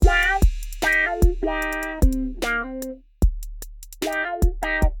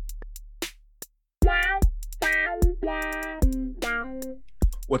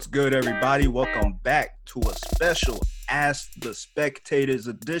What's good, everybody? Welcome back to a special Ask the Spectators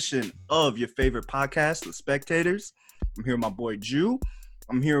edition of your favorite podcast, The Spectators. I'm here with my boy, Jew.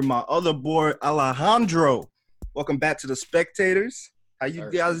 I'm here with my other boy, Alejandro. Welcome back to The Spectators. How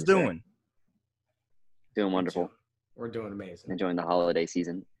you guys doing? Doing wonderful. We're doing amazing. Enjoying the holiday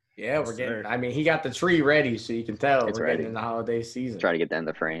season. Yeah, we're getting. I mean, he got the tree ready, so you can tell It's we're ready. getting in the holiday season. Try to get that in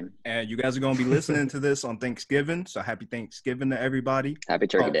the frame. And you guys are going to be listening to this on Thanksgiving, so happy Thanksgiving to everybody. Happy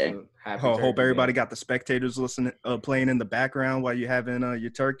Turkey Day. Hope everybody got the Spectators listening, playing in the background while you're having your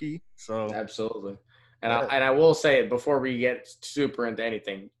turkey. So absolutely. And I will say, before we get super into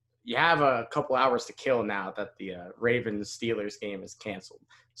anything, you have a couple hours to kill now that the Ravens-Steelers game is canceled.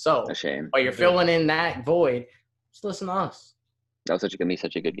 So A shame. while you're filling in that void, just listen to us. That was gonna be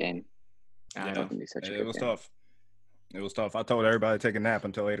such a good game. Yeah. It was tough. It was tough. I told everybody to take a nap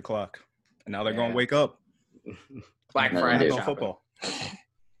until 8 o'clock, and now they're going to wake up. Black No, Friday no shopping. football.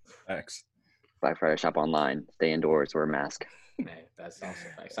 Thanks. Black Friday shop online. Stay indoors. Wear a mask. Hey, that's also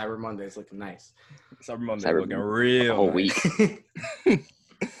like Cyber Monday is looking nice. Cyber Monday looking real The whole nice. week.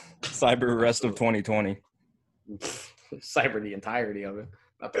 Cyber rest of 2020. Cyber the entirety of it,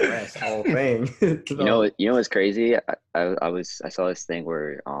 not the rest, the whole thing. You know what's crazy? I saw this thing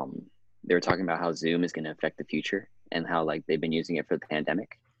where they were talking about how Zoom is going to affect the future and how like they've been using it for the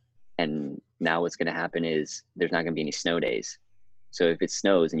pandemic, and now what's going to happen is there's not going to be any snow days. So if it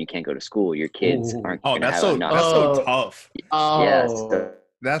snows and you can't go to school, your kids aren't going to have enough. That's so tough. Oh, Yeah, so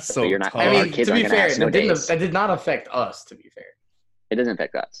That's so you're not- tough. I our mean, kids to be aren't gonna have fair, snow days. that did not affect us. To be fair, it doesn't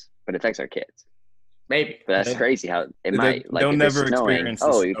affect us, but it affects our kids. maybe. But that's crazy how it might. Like they'll if never it's snowing, experience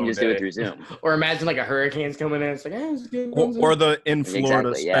the you can snow just do it day. through Zoom. Or imagine like a hurricane's coming in. It's like, it's good. Or the in Florida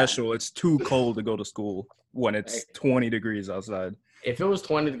Exactly, yeah. special. It's too cold to go to school when it's 20 degrees outside. If it was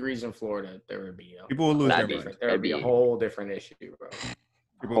 20 degrees in Florida, there would be People would lose their That'd mind. there would be a whole different issue, bro.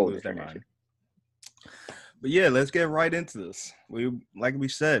 People would lose their mind. But yeah, let's get right into this. Like we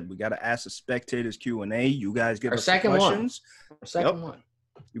said, we got to ask the Spectators Q&A. You guys give Our us the second one. questions. Our second one.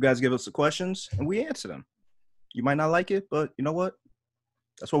 You guys give us the questions, and we answer them. You might not like it, but you know what?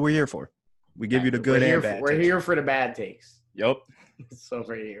 That's what we're here for. We give you the good and bad We're takes. here for the bad takes. Yep, So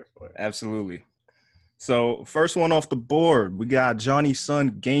we're here for it. absolutely. So first one off the board, we got Johnny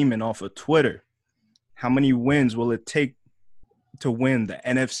Sun Gaming off of Twitter. How many wins will it take to win the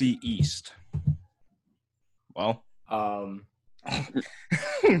NFC East? Well,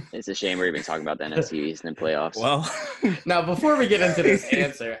 It's a shame we're even talking about the NFC East and the playoffs. well, Now, before we get into this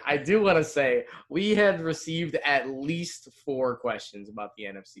answer, I do want to say we had received at least 4 questions about the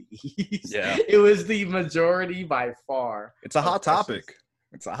NFC East. Yeah. It was the majority by far. it's a hot of questions. topic.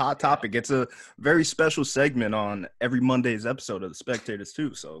 It's a hot topic. It's a very special segment on every Monday's episode of the Spectators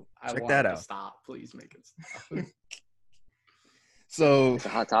too. So I check want that it to out. Stop. Please make it stop. So It's a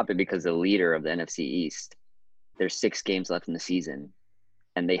hot topic because the leader of the NFC East, there's 6 games left in the season,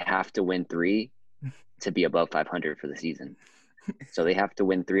 and they have to win 3 to be above 500 for the season. So they have to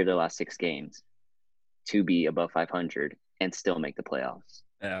win 3 of their last 6 games to be above 500 and still make the playoffs.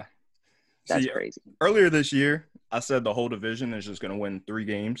 yeah. That's See, crazy. earlier this year, I said the whole division is just going to win 3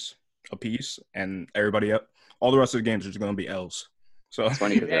 games apiece, and everybody up, all the rest of the games are just going to be L's. So It's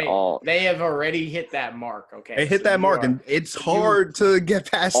funny because They have already hit that mark. Okay, they hit So that you mark, are- and it's hard to get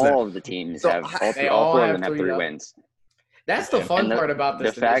past that. all of the teams So have They all all 4 of have them have 3 3 up. wins. That's the fun And the- part about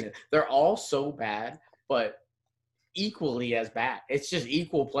this the fact- division. They're all so bad, but equally as bad. It's just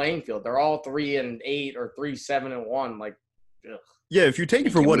equal playing field. They're all 3-8 or 3-7-1. Like, ugh. Yeah, if you take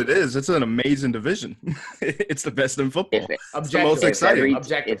it for what it is, it's an amazing division. It's the best in football. If, the most exciting.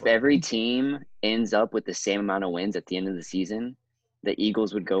 if every team ends up with the same amount of wins at the end of the season, the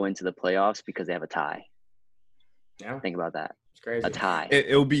Eagles would go into the playoffs because they have a tie. Yeah, Think about that. it's crazy. A tie.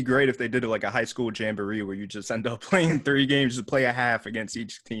 It would be great if they did it like a high school jamboree where you just end up playing 3 games to play a half against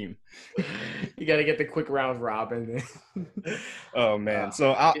each team. You got to get the quick round robin. Oh, man.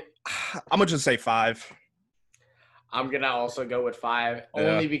 So I'm going to just say 5. I'm going to also go with 5, Yeah.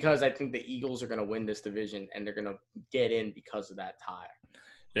 only because I think the Eagles are going to win this division, and they're going to get in because of that tie.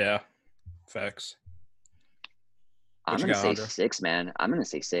 Yeah, facts. I'm What you gonna got, say Andre? 6, man. I'm gonna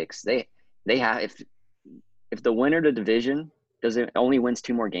say 6. They have if the winner of the division only wins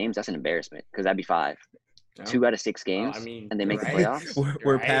 2 more games, that's an embarrassment because that'd be 5. No? 2 out of 6 games, I mean, and they make the right. playoffs.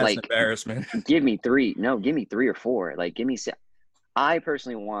 We're Right. past Like- embarrassment. Give me 3. No, give me 3 or 4. Like give me 6. I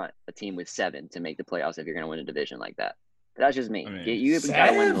personally want a team with 7 to make the playoffs if you're gonna win a division like that. That's just me. I mean, You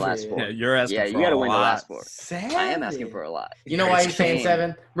gotta win the last 4. Yeah, you're asking Yeah, for you gotta a win the lot. last 4. I am asking for a lot. You know why he's saying Insane.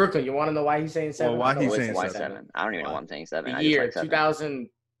 7? Brooklyn, you want to know why he's saying 7? Well, why I know he's it's saying Why 7? I don't even know why I'm saying 7. The I just year like 7.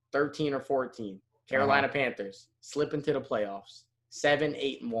 2013 or 14, Carolina Panthers slip into the playoffs. 7,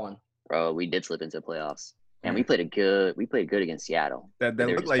 8, and 1. Bro, we did slip into the playoffs. And we played good against Seattle. That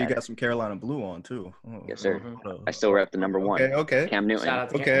looked like you got some Carolina blue on too. Oh, yes, sir. I still rep the number one. Okay. Cam Newton. Shout out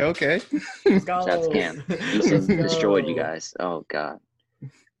to Cam. Okay. Let's go. Shout out to Cam. Houston destroyed you guys. Oh God.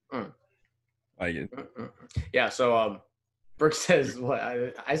 Like it. Yeah. So Brooke says what?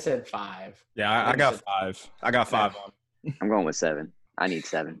 I said 5. Yeah, I got 5. I got 5 on. I'm going with 7. I need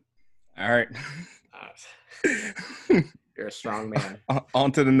 7. All right. You're a strong man.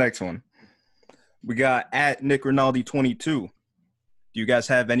 On to the next one. We got at Nick Rinaldi 22. Do you guys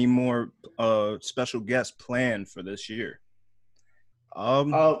have any more special guests planned for this year?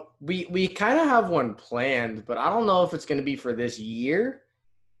 We kind of have one planned, but I don't know if it's going to be for this year.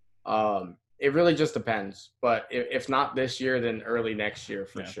 It really just depends. But if not this year, then early next year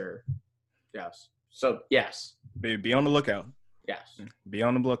for sure. Yes. So yes. Be on the lookout. Yes. Be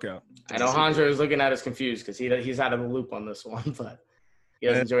on the lookout. I know Hanjo is looking at us confused because he's out of the loop on this one, but he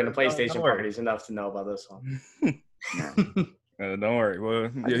doesn't join the PlayStation parties enough to know about this one. Don't worry.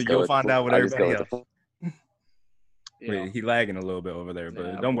 Well, you'll find out with everybody else. He lagging a little bit over there,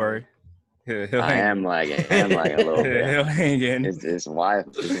 but don't worry. He'll I am lagging a little bit. He'll hang in. His wife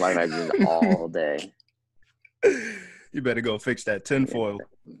has been all day. You better go fix that tinfoil.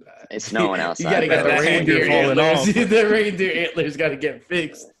 It's snowing outside. You gotta get the reindeer falling off. The reindeer antlers gotta get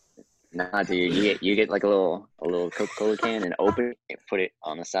fixed. Nah, dude, you get like a little Coca-Cola can and open it, put it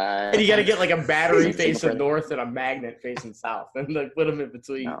on the side. And you gotta get like a battery facing north and a magnet facing south, and like put them in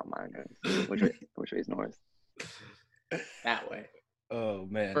between. Oh my god, which way is north? That way. Oh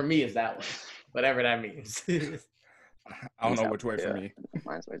man. For me, it's that way. Whatever that means. I don't know which way for me.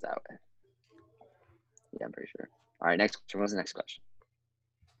 Mine's way that way. Yeah, I'm pretty sure. All right, next question. What's the next question?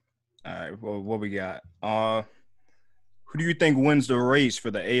 All right, well, what we got? Who do you think wins the race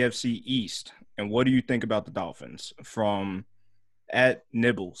for the AFC East? And what do you think about the Dolphins? From at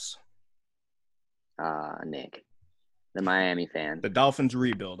Nibbles. Nick, the Miami fan. The Dolphins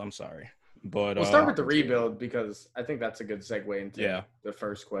rebuild, I'm sorry. But we'll start with the rebuild because I think that's a good segue into the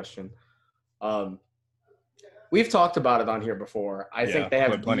first question. We've talked about it on here before. I think they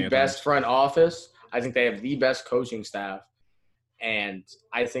have the best front office. I think they have the best coaching staff. And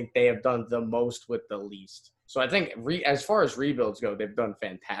I think they have done the most with the least. So I think as far as rebuilds go, they've done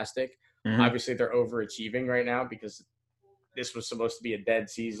fantastic. Mm-hmm. Obviously, they're overachieving right now because this was supposed to be a dead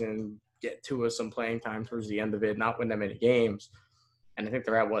season, get Tua some playing time towards the end of it, not win that many games. And I think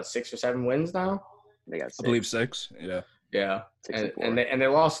they're at, 6 or 7 wins now? They got 6. I believe 6, yeah. Yeah, and they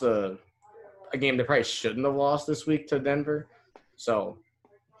lost a game they probably shouldn't have lost this week to Denver. So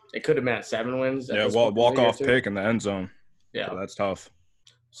it could have been at 7 wins. Yeah, walk-off pick in the end zone. Yeah. So that's tough.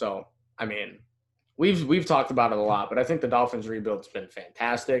 So, I mean, we've talked about it a lot, but I think the Dolphins rebuild's been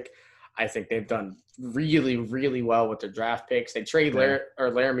fantastic. I think they've done really, really well with their draft picks. They trade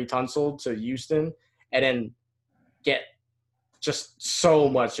Laramie Tunsil to Houston and then get just so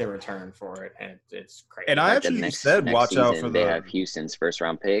much in return for it, and it's crazy. And I actually said watch out for they have Houston's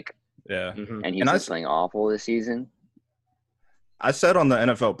first-round pick. Yeah. Mm-hmm. And Houston's playing awful this season. I said on the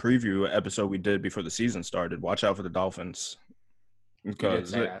NFL preview episode we did before the season started, watch out for the Dolphins.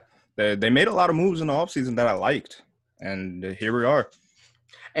 Because they made a lot of moves in the offseason that I liked. And here we are.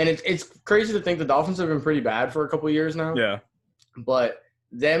 And it's crazy to think the Dolphins have been pretty bad for a couple of years now. Yeah. But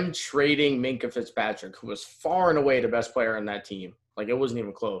them trading Minkah Fitzpatrick, who was far and away the best player on that team, like it wasn't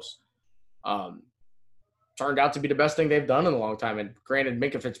even close, turned out to be the best thing they've done in a long time. And granted,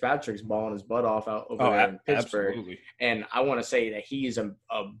 Minkah Fitzpatrick's balling his butt off out over there in Pittsburgh. Absolutely. And I want to say that he's a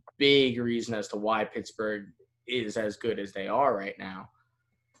big reason as to why Pittsburgh is as good as they are right now,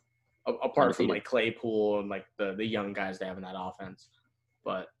 apart from like Claypool and like the young guys they have in that offense.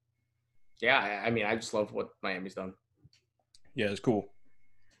 But yeah, I mean, I just love what Miami's done. Yeah, it's cool.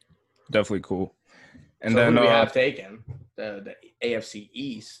 Definitely cool. And so then who we have taken the AFC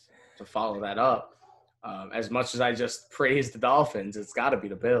East to follow that up. As much as I just praised the Dolphins, it's got to be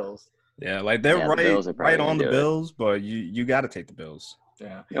the Bills. Yeah, like they're right on the Bills, but you got to take the Bills.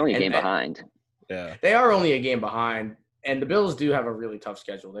 Yeah, they're only a game behind. Yeah, they are only a game behind, and the Bills do have a really tough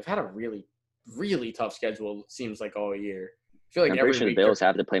schedule. They've had a really, really tough schedule. It seems like all year. I feel like I'm pretty sure the Bills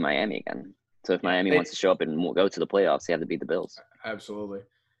have to play Miami again. So if Miami wants to show up and go to the playoffs, they have to beat the Bills. Absolutely.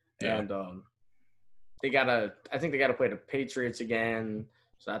 Yeah. And I think they gotta play the Patriots again.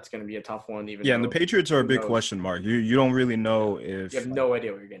 So that's gonna be a tough one. And the Patriots are a big question mark. You don't really know if you have no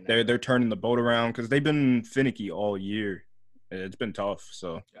idea what you're getting. They're turning the boat around because they've been finicky all year. It's been tough.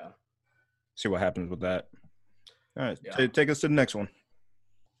 So see what happens with that. All right, take us to the next one.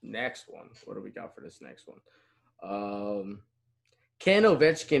 Next one. What do we got for this next one? Can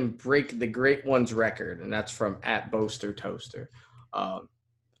Ovechkin break the Great One's record? And that's from @Boaster Toaster.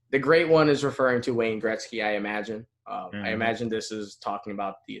 The great one is referring to Wayne Gretzky, I imagine. I imagine this is talking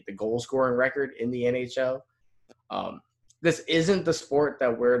about the goal scoring record in the NHL. This isn't the sport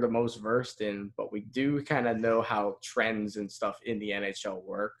that we're the most versed in, but we do kind of know how trends and stuff in the NHL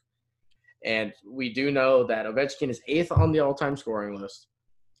work. And we do know that Ovechkin is 8th on the all-time scoring list,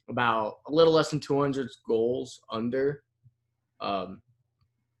 about a little less than 200 goals under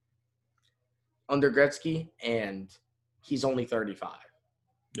Gretzky, and he's only 35.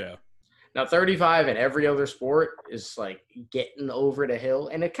 Yeah. Now, 35 in every other sport is like getting over the hill,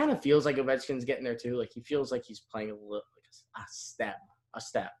 and it kind of feels like Ovechkin's getting there too. Like he feels like he's playing a little, like a step.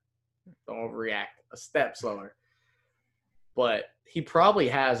 Don't overreact, a step slower. But he probably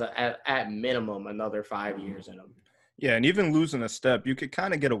has at minimum another 5 years in him. Yeah, and even losing a step, you could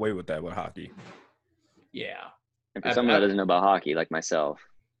kind of get away with that with hockey. Yeah. And for someone that doesn't know about hockey, like myself,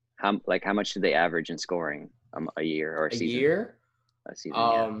 how much do they average in scoring a year or a season? A season,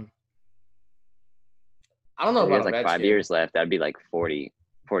 yeah. I don't know about like 5 years left. That'd be like 40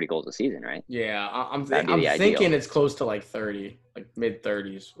 goals a season, right? Yeah, I'm thinking it's close to like 30, like mid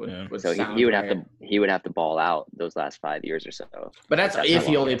 30s. So he would have to ball out those last 5 years or so. But that's if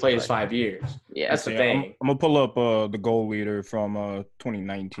he only plays 5 years. Yeah, that's the thing. I'm gonna pull up the goal leader from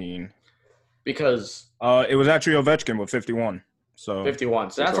 2019 because it was actually Ovechkin with 51. So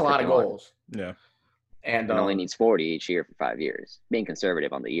 51. So that's a lot of goals. Yeah, and only needs 40 each year for 5 years. Being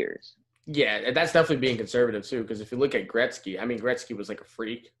conservative on the years. Yeah, that's definitely being conservative too. Because if you look at Gretzky, I mean, Gretzky was like a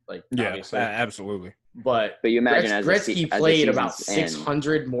freak, like obviously, absolutely. But you imagine Gretzky played about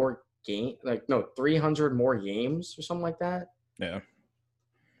 600 more games, 300 more games or something like that. Yeah,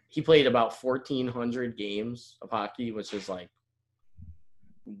 he played about 1,400 games of hockey, which is like,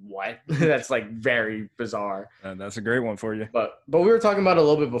 what? That's like very bizarre. That's a great one for you. But we were talking about it a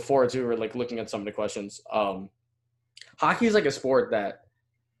little bit before too. We're like looking at some of the questions. Hockey is like a sport that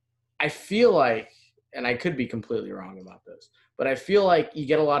I feel like, and I could be completely wrong about this, but I feel like you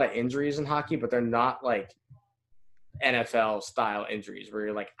get a lot of injuries in hockey, but they're not like NFL style injuries where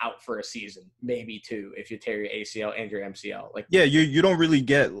you're like out for a season, maybe 2 if you tear your ACL and your MCL. Like, yeah, you don't really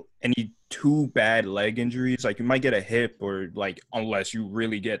get any too bad leg injuries. Like you might get a hip or like unless you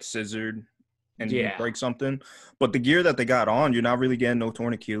really get scissored and you break something. But the gear that they got on, you're not really getting no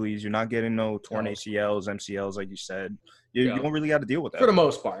torn Achilles. You're not getting no torn ACLs, MCLs, like you said. You don't really got to deal with that. For the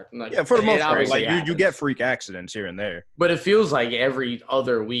most part. Like, for the most part. Like you get freak accidents here and there. But it feels like every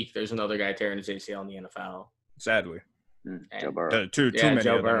other week there's another guy tearing his ACL in the NFL. Sadly. Joe Burrow. Too many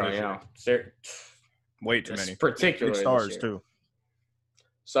Joe of them. Burrow, Way too many. Particularly big stars too.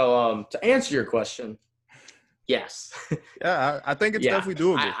 So to answer your question, yes. Yeah, I think it's definitely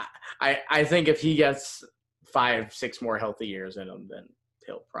doable. I think if he gets 5-6 more healthy years in him, then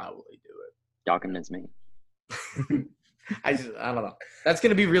he'll probably do it. Y'all convince me. I don't know. That's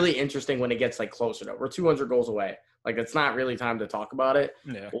going to be really interesting when it gets like closer to. We're 200 goals away. Like it's not really time to talk about it.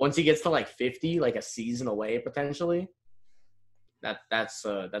 Yeah. But once he gets to like 50, like a season away potentially, that's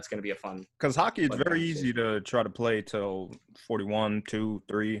going to be a fun. Because hockey, it's very easy to try to play till 41, 2,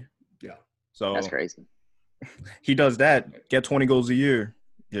 3. Yeah. So that's crazy. He does that. Get 20 goals a year.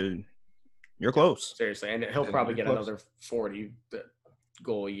 You're close. Seriously, and he'll probably get another 40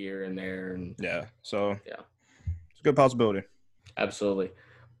 goal a year in there. And so it's a good possibility. Absolutely.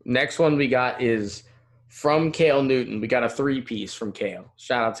 Next one we got is from Cale Newton. We got a 3-piece from Cale.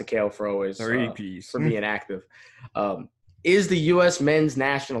 Shout out to Cale for always 3-piece for being active. Is the U.S. men's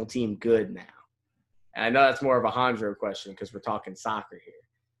national team good now? And I know that's more of a Hondro question because we're talking soccer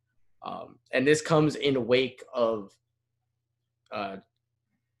here. And this comes in the wake of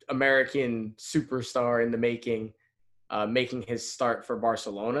American superstar in the making his start for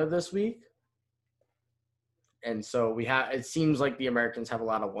Barcelona this week. And so it seems like the Americans have a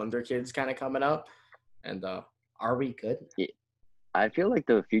lot of wonder kids kind of coming up. And are we good? Yeah. I feel like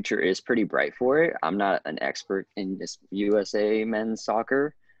the future is pretty bright for it. I'm not an expert in this USA men's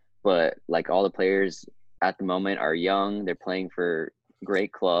soccer, but like all the players at the moment are young. They're playing for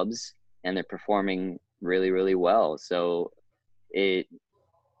great clubs and they're performing really, really well. So it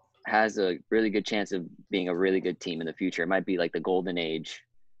has a really good chance of being a really good team in the future. It might be like the golden age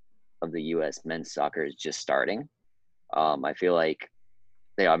of the U.S. men's soccer is just starting. I feel like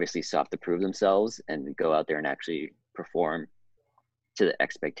they obviously still have to prove themselves and go out there and actually perform to the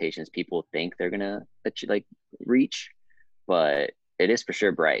expectations people think they're gonna reach. But it is for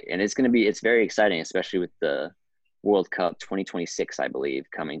sure bright, and it's very exciting, especially with the World Cup 2026, I believe,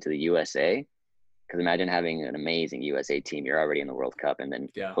 coming to the USA. Because imagine having an amazing USA team. You're already in the World Cup, and then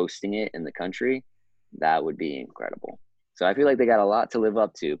hosting it in the country. That would be incredible. So I feel like they got a lot to live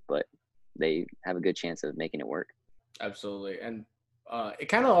up to, but they have a good chance of making it work. Absolutely. And It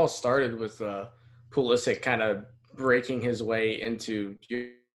kind of all started with Pulisic kind of breaking his way into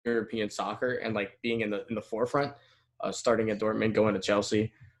European soccer and like being in the forefront, starting at Dortmund, going to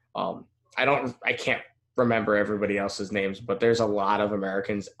Chelsea. I can't remember everybody else's names, but there's a lot of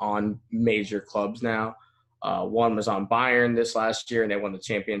Americans on major clubs now. One was on Bayern this last year, and they won the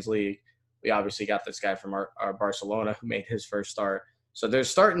Champions League. We obviously got this guy from our Barcelona who made his first start. So they're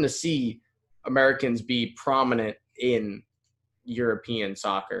starting to see Americans be prominent in European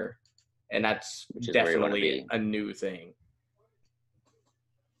soccer, and that's definitely a new thing.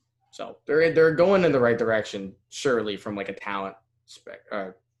 So they're going in the right direction, surely, from like a talent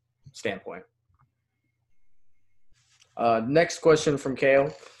standpoint. Next question from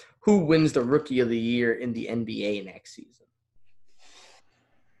Kale. Who wins the Rookie of the Year in the NBA next season?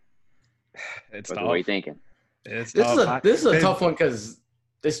 What are you thinking? This is a tough one because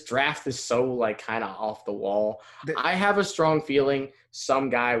this draft is so like kind of off the wall. I have a strong feeling some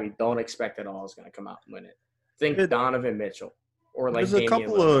guy we don't expect at all is going to come out and win it. Think Donovan Mitchell or like there's a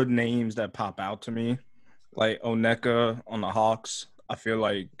couple of names that pop out to me, like Oneka on the Hawks. I feel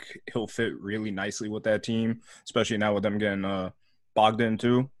like he'll fit really nicely with that team, especially now with them getting Bogdan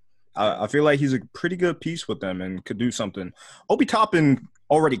too. I feel like he's a pretty good piece with them and could do something. Obi Toppin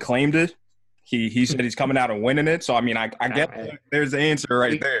already claimed it. He said he's coming out and winning it. So, I mean, I get there's the answer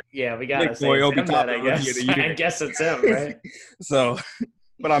right there. Yeah, we got to say Obi Toppin, I guess. I guess it's him, right? So,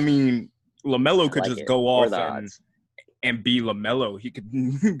 but I mean, LaMelo could just go off and be LaMelo. He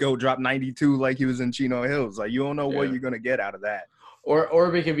could go drop 92 like he was in Chino Hills. Like, you don't know what you're going to get out of that. Or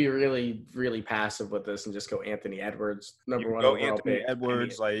we could be really, really passive with this and just go Anthony Edwards, number one. Go Anthony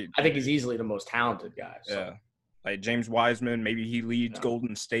Edwards. I think he's easily the most talented guy. So. Yeah. Like James Wiseman, maybe he leads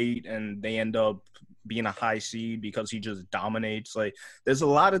Golden State and they end up being a high seed because he just dominates. Like, there's a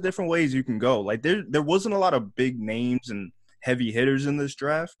lot of different ways you can go. Like, there wasn't a lot of big names and heavy hitters in this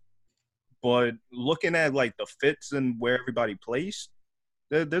draft. But looking at, like, the fits and where everybody placed,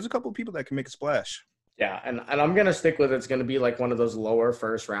 there's a couple of people that can make a splash. Yeah, and I'm going to stick with it's going to be like one of those lower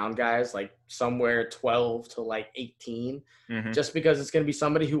first-round guys, like somewhere 12 to, like, 18, just because it's going to be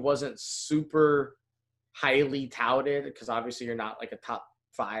somebody who wasn't super highly touted because obviously you're not like a top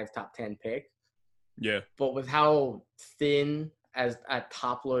 5, top 10 pick. Yeah. But with how thin as a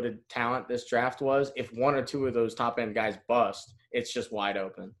top-loaded talent this draft was, if one or two of those top-end guys bust, it's just wide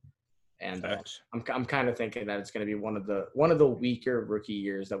open. And I'm kind of thinking that it's going to be one of the weaker rookie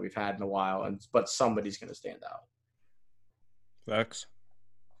years that we've had in a while, but somebody's going to stand out. Facts.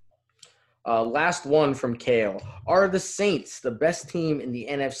 Last one from Kale. Are the Saints the best team in the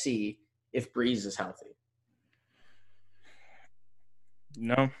NFC if Breeze is healthy?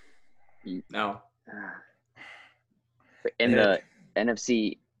 No. No. In the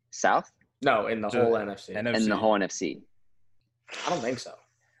NFC South? No, in the whole NFC. In the whole NFC. I don't think so.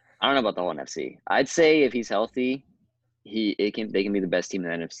 I don't know about the whole NFC. I'd say if he's healthy, they can be the best team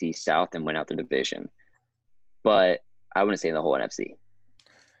in the NFC South and win out the division. But I wouldn't say in the whole NFC.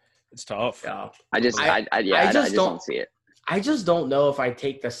 It's tough. Yeah. I just don't see it. I just don't know if I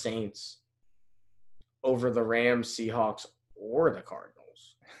take the Saints over the Rams, Seahawks, or the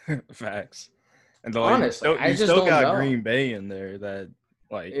Cardinals. Facts. And honestly, I just don't got know. Green Bay in there that.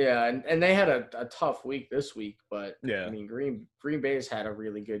 Like, yeah, and they had a tough week this week, but yeah, I mean Green Bay's had a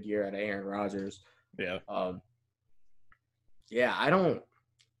really good year at Aaron Rodgers. Yeah. I don't.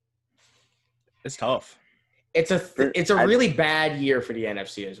 It's tough. It's a really bad year for the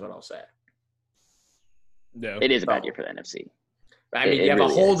NFC, is what I'll say. Yeah, it is a bad year for the NFC. I mean, you have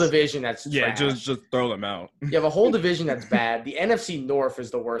really a whole division that's trash. just throw them out. You have a whole division that's bad. The NFC North is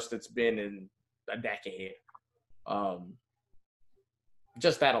the worst it's been in a decade.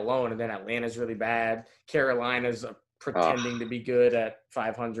 Just that alone, and then Atlanta's really bad. Carolina's pretending to be good at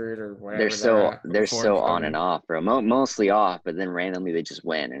 500 or whatever. They're so on and off, bro. Mostly off, but then randomly they just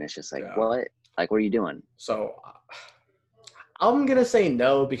win, and it's just like, what? Like, what are you doing? So I'm gonna say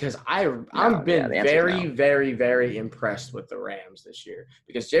no because I've been very, very, very impressed with the Rams this year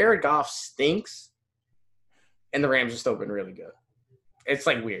because Jared Goff stinks, and the Rams have still been really good. It's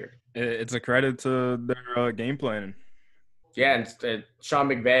like weird. It's a credit to their game plan. Yeah, and Sean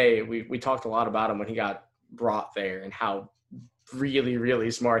McVay, we talked a lot about him when he got brought there and how really, really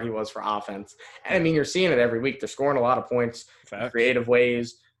smart he was for offense. And, I mean, you're seeing it every week. They're scoring a lot of points in creative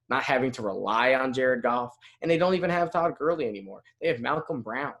ways, not having to rely on Jared Goff. And they don't even have Todd Gurley anymore. They have Malcolm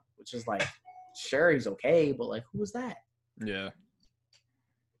Brown, which is like, sure, he's okay, but, like, who was that? Yeah.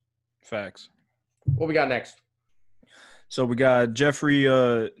 Facts. What we got next? So we got Jeffrey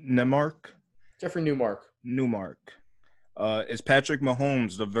Newmark. Jeffrey Newmark. Is Patrick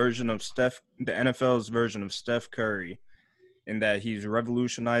Mahomes the NFL's version of Steph Curry? in that he's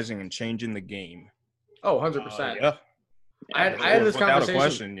revolutionizing and changing the game. Oh, 100%. Yeah. I had this without conversation. A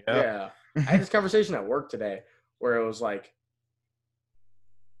question, yeah. I had this conversation at work today where it was like,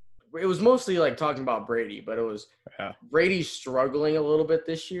 it was mostly like talking about Brady, but it was Brady's struggling a little bit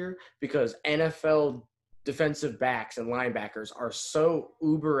this year because NFL defensive backs and linebackers are so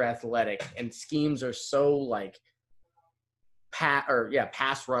uber athletic and schemes are so like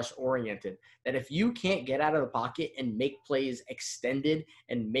pass rush oriented that if you can't get out of the pocket and make plays extended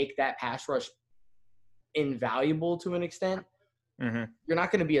and make that pass rush invaluable to an extent, you're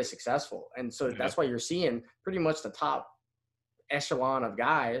not going to be as successful. And so that's why you're seeing pretty much the top echelon of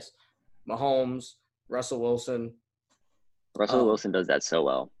guys, Mahomes, Russell Wilson. Wilson does that so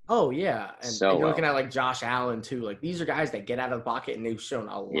well. Oh, yeah. And you're looking at like Josh Allen too. Like these are guys that get out of the pocket and they've shown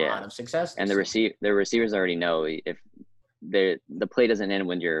a lot of success. And the receivers already know if the play doesn't end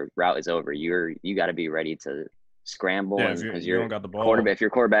when your route is over, you got to be ready to scramble. Yeah, and because you don't got the ball. If your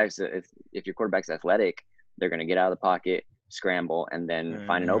quarterback's athletic, they're going to get out of the pocket, scramble, and then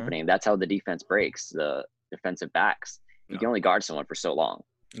find an opening. That's how the defense breaks the defensive backs. You can only guard someone for so long.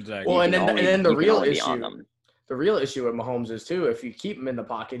 Exactly. Well, and then the real issue with Mahomes is too, if you keep him in the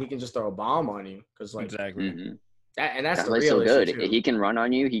pocket, he can just throw a bomb on you because like that's the real so good. issue too. He can run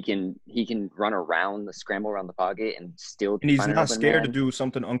on you. He can run around the scramble around the pocket and still. And he's not scared to do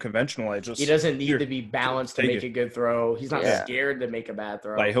something unconventional. He doesn't need to be balanced to make a good throw. He's not scared to make a bad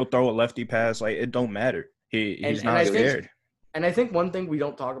throw. Like he'll throw a lefty pass. Like it don't matter. He's not scared. And I think one thing we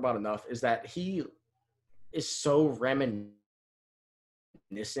don't talk about enough is that he is so reminiscent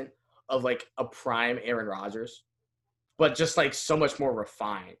of like a prime Aaron Rodgers, but just like so much more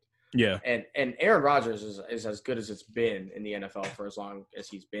refined. Yeah. And Aaron Rodgers is as good as it's been in the NFL for as long as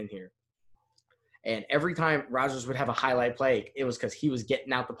he's been here. And every time Rodgers would have a highlight play, it was because he was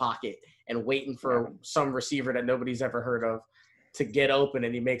getting out the pocket and waiting for some receiver that nobody's ever heard of to get open,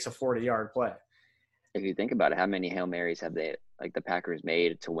 and he makes a 40-yard play. If you think about it, how many Hail Marys have the Packers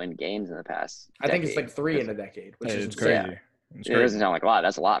made to win games in the past decade? I think it's like 3 in a decade, which is crazy. Yeah. It doesn't sound like a lot.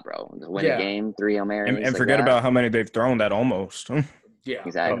 That's a lot, bro. To win a game, 3 Hail Marys. And forget about how many they've thrown that almost. Yeah.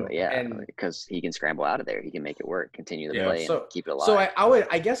 Exactly, because he can scramble out of there. He can make it work, continue the play, and keep it alive. So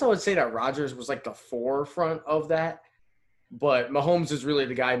I guess I would say that Rodgers was like the forefront of that, but Mahomes is really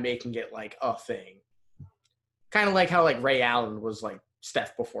the guy making it like a thing. Kind of like how like Ray Allen was like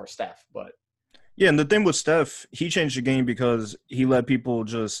Steph before Steph, but yeah, and the thing with Steph, he changed the game because he let people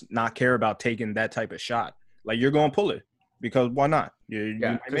just not care about taking that type of shot. Like, you're going to pull it because why not?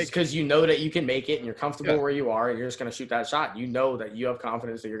 Because you know that you can make it and you're comfortable where you are and you're just going to shoot that shot. You know that you have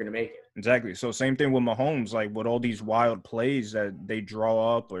confidence that you're going to make it. Exactly. So same thing with Mahomes, like with all these wild plays that they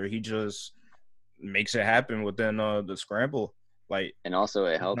draw up or he just makes it happen within the scramble. Like, and also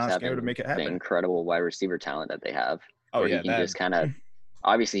it helps having the incredible wide receiver talent that they have. Oh, yeah. He can just kind of –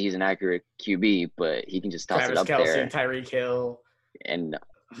 obviously, he's an accurate QB, but he can just toss it up Kelce, there. Tyreek Hill. And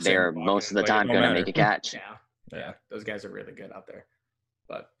they're most of the time going to make a catch. Yeah, those guys are really good out there.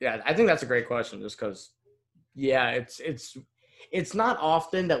 But, yeah, I think that's a great question just because, it's not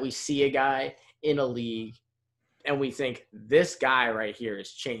often that we see a guy in a league and we think this guy right here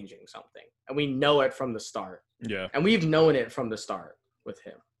is changing something. And we know it from the start. Yeah. And we've known it from the start with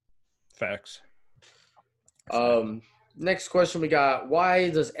him. Facts. Next question we got. Why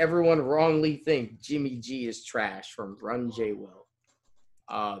does everyone wrongly think Jimmy G is trash? From Run J. Will.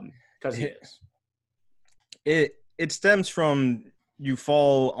 Because he is. It stems from you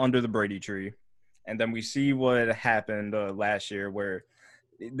fall under the Brady tree. And then we see what happened last year where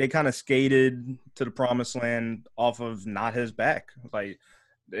they kind of skated to the promised land off of not his back. Like,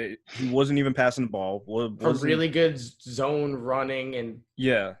 he wasn't even passing the ball. A really good zone running. And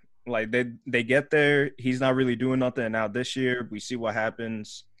yeah. Like, they get there, he's not really doing nothing. And now this year, we see what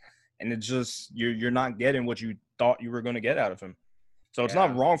happens. And it's just, you're not getting what you thought you were going to get out of him. So it's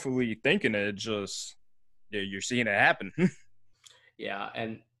not wrongfully thinking it. It's just, you're seeing it happen. Yeah,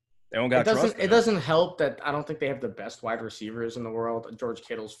 and they don't got trust. It doesn't help that I don't think they have the best wide receivers in the world. George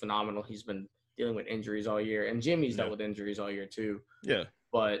Kittle's phenomenal. He's been dealing with injuries all year. And Jimmy's dealt with injuries all year too. Yeah.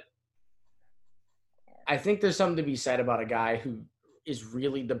 But I think there's something to be said about a guy who is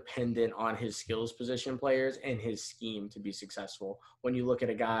really dependent on his skills position players and his scheme to be successful. When you look at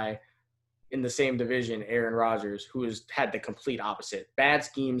a guy in the same division, Aaron Rodgers, who has had the complete opposite. Bad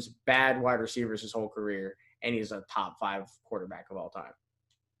schemes, bad wide receivers his whole career, and he's a top 5 quarterback of all time.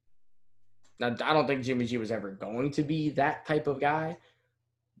 Now, I don't think Jimmy G was ever going to be that type of guy,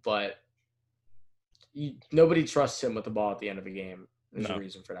 but nobody trusts him with the ball at the end of a game. There's a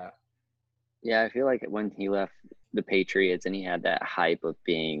reason for that. Yeah, I feel like when he left the Patriots and he had that hype of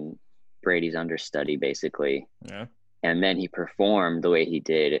being Brady's understudy, basically. Yeah. And then he performed the way he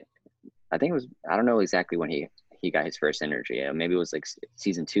did. I think it was, I don't know exactly when he got his first energy. Maybe it was like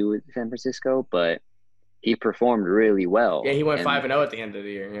season 2 with San Francisco, but he performed really well. Yeah, he went 5-0 at the end of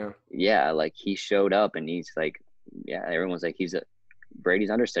the year. Yeah. Yeah, like he showed up and he's like, yeah, everyone's like, Brady's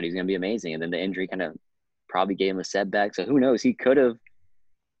understudy. He's going to be amazing. And then the injury kind of probably gave him a setback. So who knows? He could have.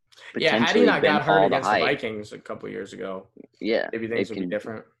 Yeah, had he not got hurt against the Vikings a couple years ago, yeah, maybe things would be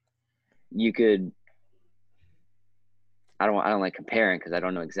different. You could. I don't like comparing because I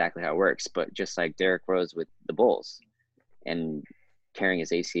don't know exactly how it works, but just like Derrick Rose with the Bulls and carrying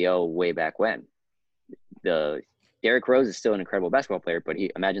his ACL way back when, Derrick Rose is still an incredible basketball player, but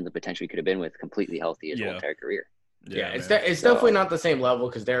imagine the potential he could have been with completely healthy his whole entire career. Yeah, it's definitely not the same level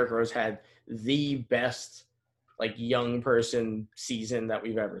because Derrick Rose had the best like young person season that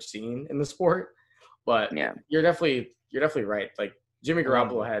we've ever seen in the sport. But you're definitely right. Like Jimmy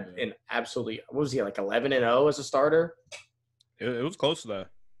Garoppolo had an absolutely, what was he, like 11-0 as a starter? It was close to that.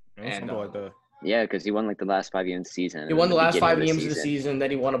 It was something like that. Yeah, because he won like the last 5 games of the season. He won the last 5 games of the season.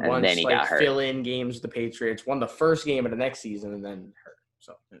 Then he won a bunch like fill-in games with the Patriots. Won the first game of the next season and then hurt.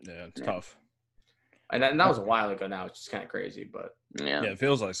 So yeah, it's tough. And that was a while ago now. It's just kind of crazy, but yeah, it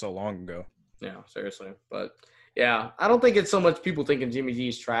feels like so long ago. Yeah, seriously. But yeah, I don't think it's so much people thinking Jimmy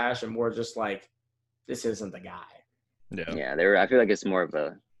G's trash and more just like this isn't the guy. Yeah. I feel like it's more of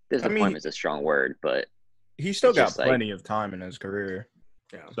a disappointment is a strong word, but he still got plenty of time in his career.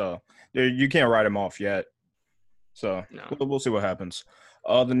 Yeah. So you can't write him off yet. So we'll see what happens.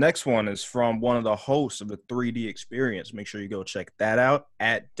 The next one is from one of the hosts of the 3D Experience. Make sure you go check that out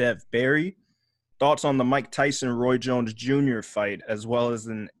at Dev Berry. Thoughts on the Mike Tyson-Roy Jones Jr. fight, as well as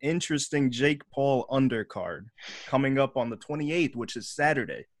an interesting Jake Paul undercard coming up on the 28th, which is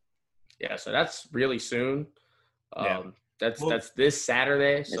Saturday. Yeah, so that's really soon. That's this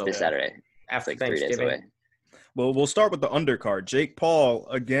Saturday. It's this Saturday. After like Thanksgiving. 3 days away. Well, we'll start with the undercard. Jake Paul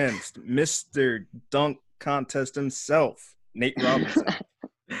against Mr. Dunk Contest himself, Nate Robinson.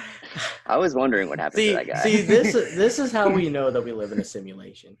 I was wondering what happened to that guy. See, this is how we know that we live in a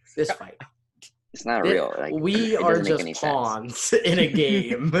simulation. This fight. It's not real. Like, we are just pawns in a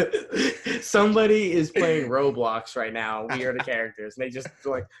game. Somebody is playing Roblox right now. We are the characters. And they just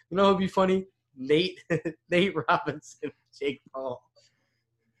like, you know what would be funny? Nate Robinson, Jake Paul.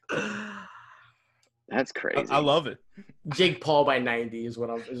 That's crazy. I love it. Jake Paul by 90 is what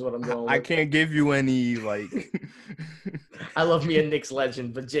I'm going with. I can't give you any like I love me a Knicks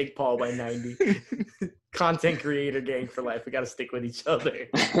legend, but Jake Paul by 90. Content creator gang for life. We got to stick with each other.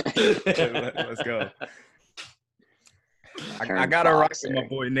 Let's go. I got to rock with my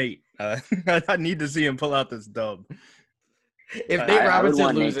boy Nate. I need to see him pull out this dub. If Nate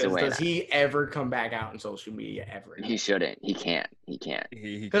Robinson loses, does he ever come back out on social media ever? He shouldn't. He can't.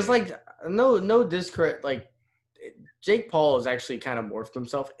 Because like no discredit. Like Jake Paul has actually kind of morphed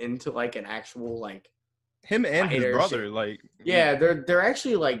himself into like an actual like him and his brother. Like they're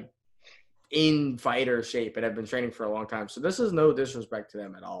actually like in fighter shape and have been training for a long time. So this is no disrespect to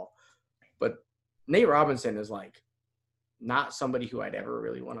them at all. But Nate Robinson is like not somebody who I'd ever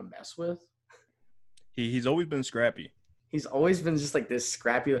really want to mess with. He's always been scrappy. He's always been just like this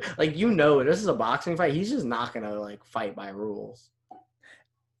scrappy. Like, this is a boxing fight. He's just not going to like fight by rules.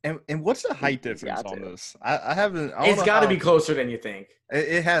 And what's the height difference on this? I haven't. It's got to be closer than you think.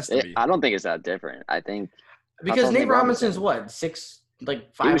 It has to be. I don't think it's that different. I think. Because Nate Robinson's what?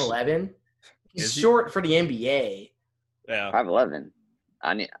 5'11"? He's short for the NBA. Yeah. 5'11".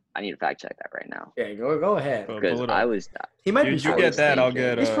 I need to fact check that right now. Yeah, go ahead. Because he might be short. You get that, I'll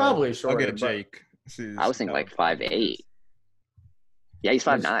get. He's probably short. I'll get Jake. I was thinking like 5'8". Yeah, he's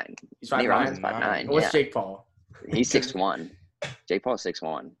 5'9". He's 5'9". Robinson's 5'9". What's Jake Paul? He's 6'1". Jake Paul's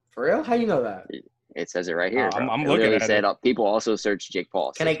 6'1". For real? How do you know that? It says it right here. I'm looking at it. People also search Jake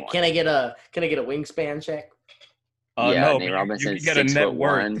Paul. Can I get a wingspan check? No, Nate Robinson, you get a net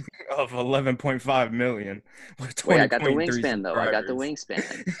worth of $11.5 million. Wait, I got the wingspan though. I got the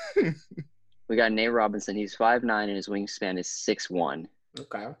wingspan. We got Nate Robinson. He's 5'9" and his wingspan is 6'1".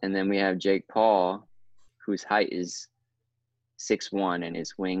 Okay. And then we have Jake Paul, whose height is 6'1" and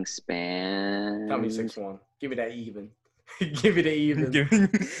his wingspan. Tell me 6'1". Give me that even. Give me the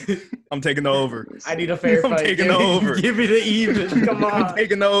even. I'm taking the over. I need a fair fight. I'm taking the over. Give me the even. Come on. I'm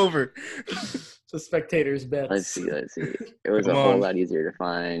taking the over. So Spectators bets. Let's see. It was a whole lot easier to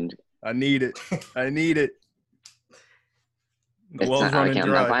find. I need it. The well's running dry. I'm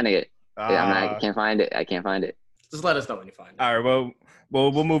not finding it. I can't find it. Just let us know when you find it. All right.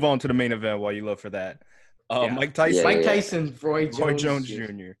 Well, we'll move on to the main event while you look for that. Mike Tyson. Mike Tyson, Roy Jones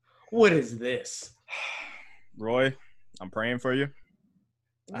Jr. What is this? Roy, I'm praying for you.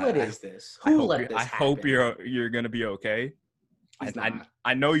 What is this? Who let this happen? I hope you're gonna be okay.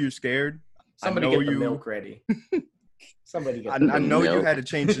 I know you're scared. Somebody get the milk ready. Somebody get. I know you had to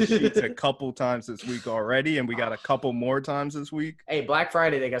change the sheets a couple times this week already, and we got a couple more times this week. Hey, Black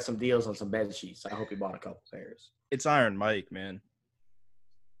Friday they got some deals on some bed sheets. I hope you bought a couple pairs. It's Iron Mike, man.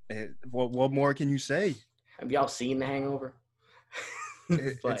 What more can you say? Have y'all seen The Hangover?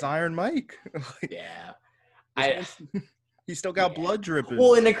 It's Iron Mike. Yeah. He still got blood dripping.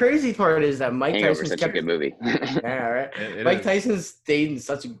 Well, and the crazy part is that Mike Hangover Tyson's such a good movie. Yeah, right. Mike Tyson stayed in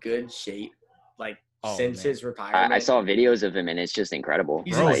such a good shape, since his retirement. I saw videos of him, and it's just incredible.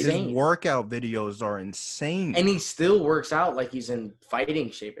 He's insane. His workout videos are insane, and he still works out like he's in fighting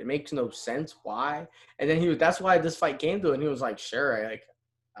shape. It makes no sense why. And then that's why this fight came to, and he was like, "Sure, I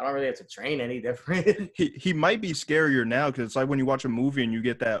don't really have to train any different." He might be scarier now because it's like when you watch a movie and you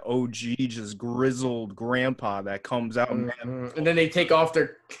get that OG just grizzled grandpa that comes out, man. And then they take off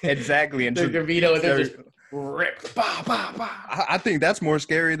their and their Gavito and they just rip. Bah, bah, bah. I think that's more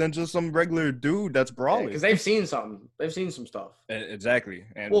scary than just some regular dude that's brawling. Because they've seen something. They've seen some stuff. Exactly.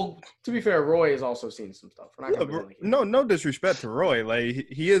 And to be fair, Roy has also seen some stuff. No disrespect to Roy. Like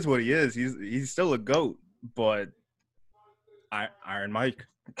he is what he is. He's still a GOAT, but Iron Mike.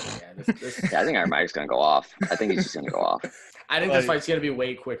 Yeah, I think Iron Mike's gonna go off. I think he's just gonna go off. I think this fight's gonna be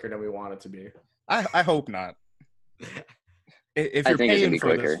way quicker than we want it to be. I hope not. If you're paying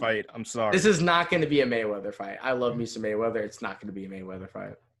for this fight, I'm sorry. This is not going to be a Mayweather fight. I love me some Mayweather. It's not going to be a Mayweather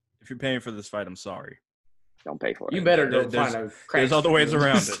fight. If you're paying for this fight, I'm sorry. Don't pay for it. You better go find a crack. There's other ways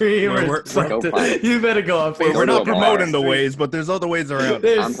around it. You better go on Facebook. We're not promoting the ways, but there's other ways around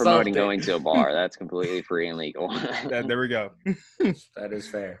it. I'm promoting going to a bar. That's completely free and legal. There we go. That is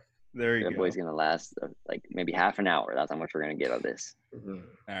fair. There you go. That boy's going to last maybe half an hour. That's how much we're going to get of this. Mm-hmm.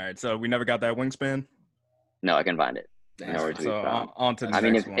 All right. So we never got that wingspan? No, I can find it. On to the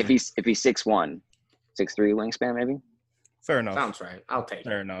next one. If he's 6'1", 6'3" wingspan, maybe. Fair enough. Sounds right. I'll take it.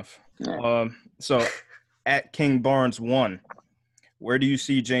 Fair enough. Yeah. So at King Barnes 1, where do you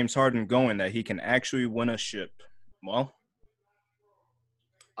see James Harden going that he can actually win a ship? Well,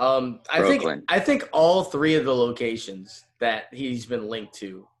 I think all three of the locations that he's been linked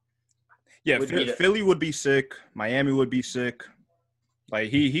to. Yeah, Philly would be sick. Miami would be sick. Like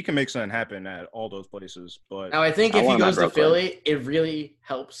he can make something happen at all those places. But now I think if he goes to Philly, it really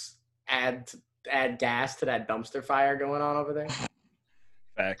helps add gas to that dumpster fire going on over there.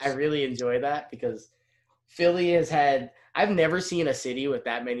 Facts. I really enjoy that because Philly has had – I've never seen a city with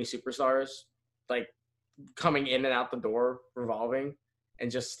that many superstars coming in and out the door revolving and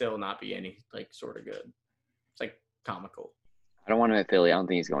just still not be any sort of good. It's comical. I don't want him at Philly. I don't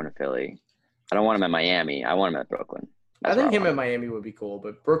think he's going to Philly. I don't want him at Miami. I want him at Brooklyn. I think him at Miami would be cool,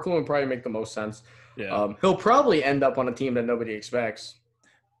 but Brooklyn would probably make the most sense. Yeah. He'll probably end up on a team that nobody expects.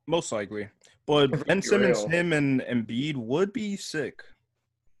 Most likely. But Ben Simmons, him, and Embiid would be sick.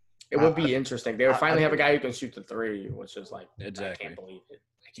 It would be interesting. They would finally have a guy who can shoot the three, which is exactly. I can't believe it.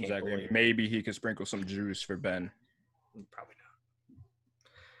 Exactly. Maybe he could sprinkle some juice for Ben. Probably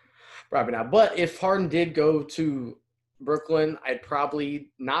not. But if Harden did go to Brooklyn, I'd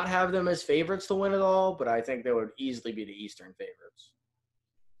probably not have them as favorites to win it all, but I think they would easily be the Eastern favorites.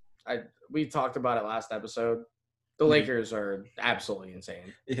 We talked about it last episode. The Lakers are absolutely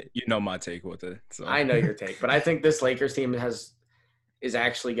insane. You know my take with it. So. I know your take, but I think this Lakers team is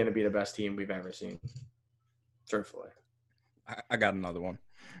actually going to be the best team we've ever seen. Truthfully. I got another one.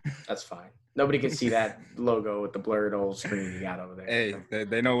 That's fine. Nobody can see that logo with the blurred old screen you got over there. Hey,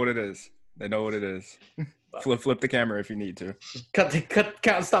 they know what it is. They know what it is. Flip the camera if you need to. Cut,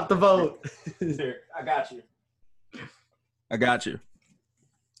 count, stop the vote. Here, I got you.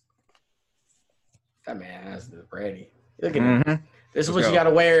 That man has the ready. Look at him. This is what you got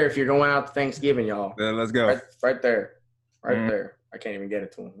to wear if you're going out to Thanksgiving, y'all. Yeah, let's go. Right there. There. I can't even get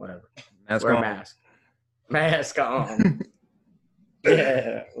it to him. Whatever. Wear a mask. Mask on.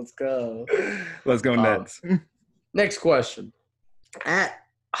 Yeah, let's go. Let's go Nets. Next question. At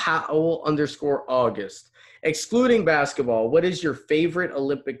Howell_August. Excluding basketball, what is your favorite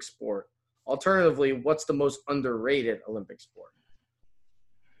Olympic sport? Alternatively, what's the most underrated Olympic sport?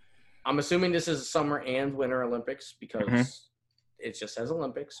 I'm assuming this is summer and winter Olympics because it just says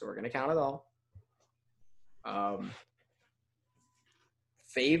Olympics, so we're going to count it all.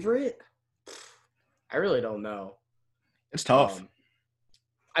 Favorite? I really don't know. It's tough.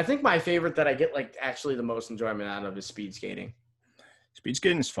 I think my favorite that I get actually the most enjoyment out of is speed skating. Speed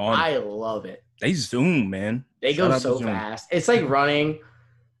skating is fun. I love it. They zoom, man. They go so fast. It's like running.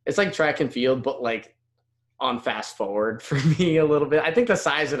 It's like track and field, but on fast forward for me a little bit. I think the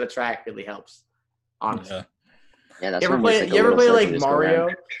size of the track really helps, honestly. Yeah, that's You ever when play? You ever play like Mario?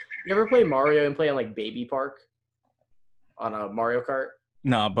 You ever play Mario and play on like Baby Park on a Mario Kart?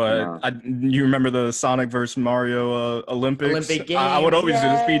 No, but you remember the Sonic versus Mario Olympics? Olympic Games. I would always do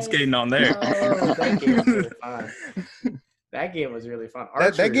the speed skating on there. Oh, that game was really fun. That game was really fun.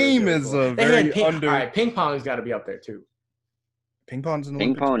 That game is very under. All right, ping pong's got to be up there too. Ping pong's in the Ping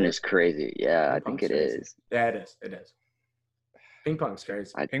Olympics, pong right? is crazy. Yeah, I think it is. Yeah, it is. It is. Ping pong's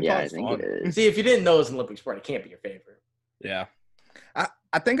crazy. I think it is. See, if you didn't know it's an Olympic sport, it can't be your favorite. Yeah.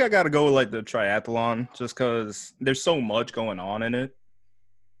 I think I got to go with like the triathlon just because there's so much going on in it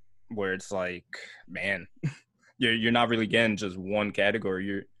where it's like, man, you're not really getting just one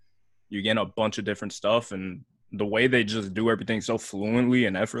category. You're getting a bunch of different stuff, and the way they just do everything so fluently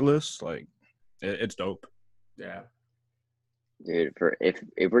and effortless, like it's dope. Yeah. Dude,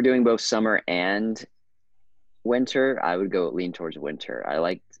 if we're doing both summer and winter, I would lean towards winter. I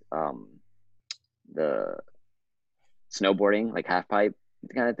liked the snowboarding, like half pipe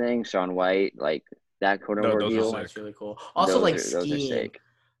kind of thing. Shaun White, like that kind of ordeal. That's really cool. Also, skiing.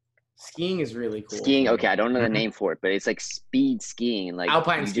 Skiing is really cool. Skiing, okay, I don't know the name for it, but it's like speed skiing, like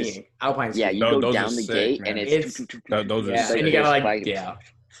alpine skiing. Alpine skiing. Yeah, you go down the gate, man. And it's those are sick. And you gotta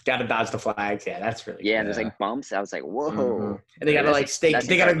gotta dodge the flags. Yeah, that's really cool. Yeah, and there's like bumps. I was like, whoa. Mm-hmm. And they gotta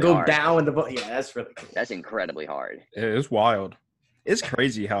they gotta go down the yeah, that's really cool. That's incredibly hard. It's wild. It's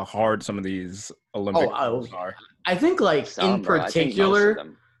crazy how hard some of these Olympics are. I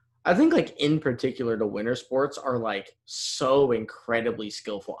think in particular, the winter sports are like so incredibly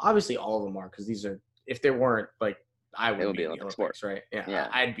skillful. Obviously, all of them are because these are. If they weren't, like, I would be in the Olympics, sports, right? Yeah,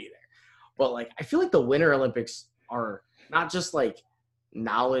 I'd be there. But like, I feel like the Winter Olympics are not just like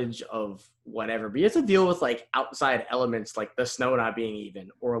knowledge of whatever, but you have to deal with like outside elements, like the snow not being even,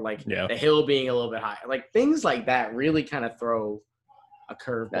 or like the hill being a little bit high, like things like that. Really kind of throw a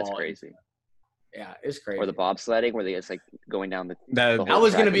curveball. That's crazy. Yeah, it's crazy. Or the bobsledding where they just like going down the that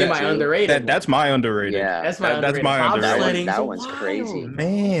was going to be my underrated. That's my underrated. Yeah, that's my underrated. That one's crazy,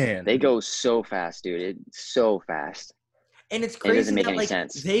 man. They go so fast, dude. It's so fast. And it's crazy. It doesn't make any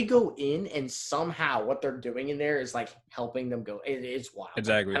sense. They go in and somehow what they're doing in there is like helping them go. It's wild.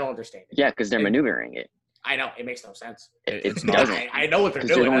 Exactly. I don't understand it. Yeah, because they're maneuvering it. I know it makes no sense. It doesn't. I know what they're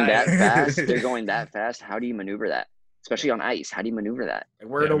doing. They're going that fast. They're going that fast. How do you maneuver that? Especially on ice. How do you maneuver that?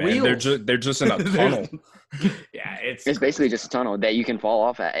 Where are the wheels? They're just in a tunnel. Yeah, it's basically just a tunnel that you can fall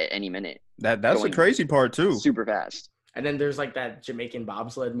off at any minute. That's the crazy part too. Super fast. And then there's like that Jamaican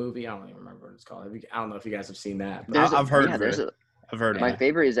bobsled movie. I don't even remember what it's called. I don't know if you guys have seen that. I've heard of it. I've heard of it. My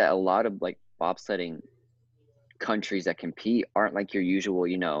favorite is that a lot of like bobsledding countries that compete aren't like your usual,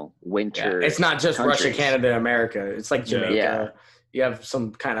 winter. Yeah, it's not just countries. Russia, Canada, and America. It's like Jamaica. Yeah. You have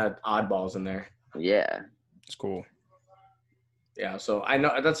some kind of oddballs in there. Yeah. It's cool. Yeah, so I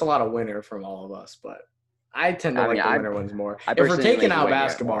know that's a lot of winter from all of us, but I tend to like the winter ones more. If we're taking out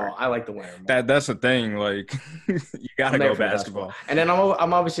basketball, I like the winter more. That's the thing. Like, you gotta go basketball. And then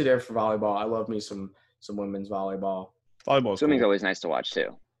I'm obviously there for volleyball. I love me some women's volleyball. Swimming's always nice to watch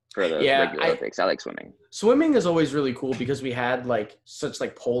too. For the regular Olympics, I like swimming. Swimming is always really cool because we had like such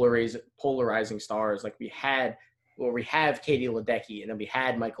like polarizing stars. Like we have Katie Ledecky, and then we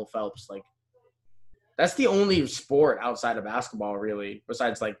had Michael Phelps. Like that's the only sport outside of basketball, really,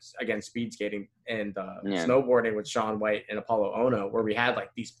 besides like again speed skating and snowboarding with Shaun White and Apollo Ono, where we had like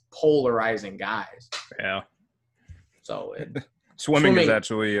these polarizing guys. Yeah. So swimming is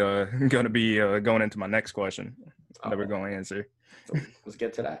actually going to be going into my next question that we're going to answer. So let's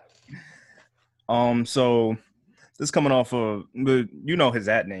get to that. So this is coming off of his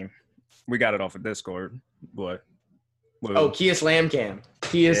 @name. We got it off of Discord, but Kia Slam Cam.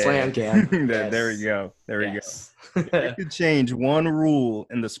 Slam Cam. There we go. There we go. If you could change one rule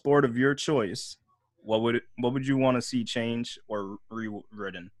in the sport of your choice, what would you want to see changed or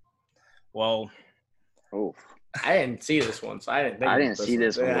rewritten? Well, I didn't see this one, so I didn't think I didn't see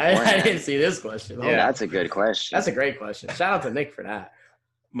this one. I didn't see this question. Yeah, that's a good question. That's a great question. Shout out to Nick for that.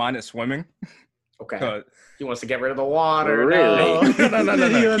 Mine is swimming. Okay. He wants to get rid of the water. Really? No.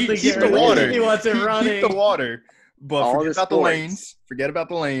 Keep the water. He wants it running. Keep the water. But forget about the lanes. Forget about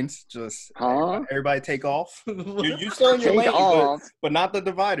the lanes. Just everybody take off. You still in your lane, but not the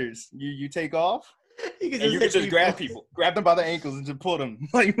dividers. You take off. You can just grab people. Grab them by the ankles and just pull them.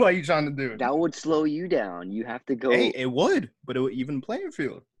 Like, what are you trying to do? That would slow you down. You have to go. Hey, it would, but it would even playing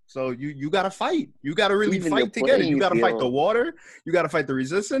field. So you got to fight. You got to really fight together. You got to fight the water. You got to fight the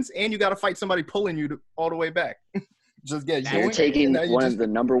resistance, and you got to fight somebody pulling you all the way back. Just get you're taking one of the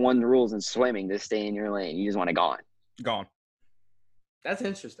number one rules in swimming to stay in your lane. You just want to gone. That's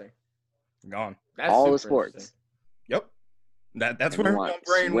interesting. Gone. That's all the sports. Yep. That's where my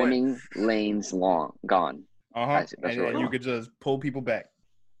brain swimming went. lanes long gone. And you could just pull people back.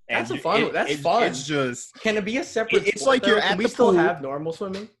 And that's fun. That's fun. It's just. Can it be a separate? It's like you're at the pool. We still have normal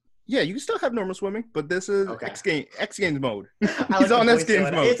swimming. Yeah, you can still have normal swimming, but this is X Games mode. He's on X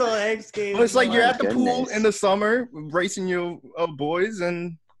Games mode. It's on X Games. It's like you're at the pool in the summer, racing your boys,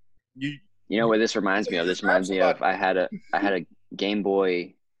 and you. You know what this reminds me of? This reminds me of I had a Game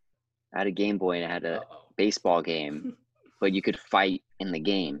Boy. I had a Game Boy and I had a baseball game, but you could fight in the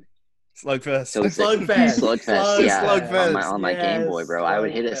game. Slugfest. So Slugfest. Yeah. Slugfest. On my Game Boy, bro. I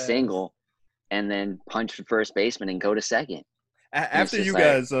would hit a single and then punch the first baseman and go to second. After you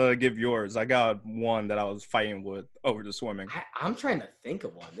guys give yours, I got one that I was fighting with over the swimming. I'm trying to think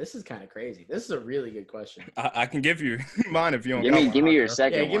of one. This is kind of crazy. This is a really good question. I can give you mine if you don't. Give me your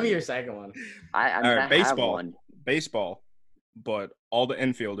second one. Yeah, give me your second one. I baseball. Have one. Baseball, but all the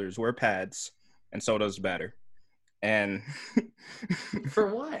infielders wear pads, and so does the batter. And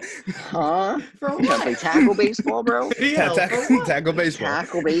for what? Huh? For what? You gotta play tackle baseball, bro? Yeah, tackle baseball.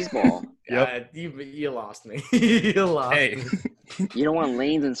 Tackle baseball. Yep. You lost me. You lost me. You don't want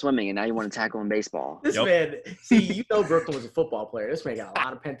lanes in swimming, and now you want to tackle in baseball. This man, see, Brooklyn was a football player. This man got a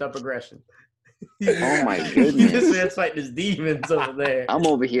lot of pent-up aggression. Oh my goodness! This man's fighting his demons over there. I'm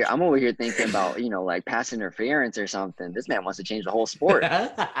over here thinking about like pass interference or something. This man wants to change the whole sport.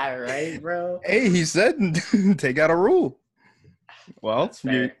 Right, bro. Hey, he said take out a rule. Well,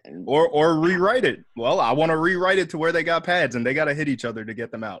 or rewrite it. Well, I want to rewrite it to where they got pads and they got to hit each other to get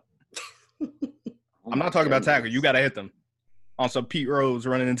them out. I'm not talking about tackle. You got to hit them on some Pete Rose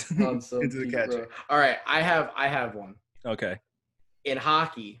running into the catcher. All right, I have one. Okay. In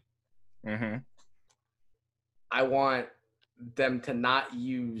hockey, I want them to not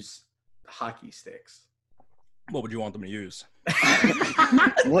use hockey sticks. What would you want them to use?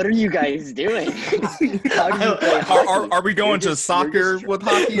 What are you guys doing? How do you play hockey? Are we going to soccer with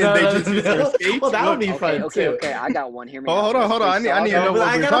hockey and they just use their skates? Well, that would be fun too. Okay, I got one. Hear me hold on. I need to know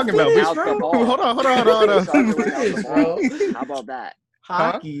what we're talking about. Hold on. How about that?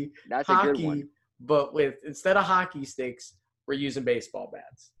 Hockey. That's a good one. But instead of hockey sticks, we're using baseball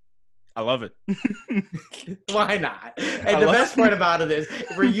bats. I love it. Why not? And the best part about it is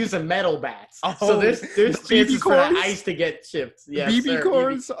we're using metal bats. So there's chances for the ice to get chipped. Yes, BB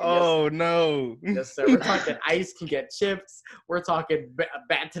corns? Oh, no. Yes, sir. We're talking ice can get chipped. We're talking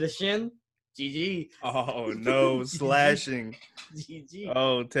bat to the shin. GG. Oh, no. Slashing. GG.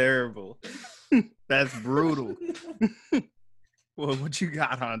 Oh, terrible. That's brutal. Well, what you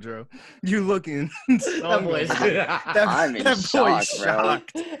got, Andro? You looking? That boy's I'm in shock, bro.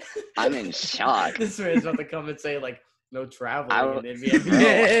 I'm in shock. This man's about to come and say no traveling in the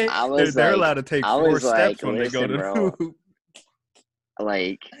NBA. They're allowed to take 4 steps when they go to the hoop.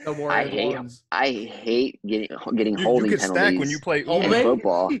 No more I hate getting holding penalties. Stack when you play in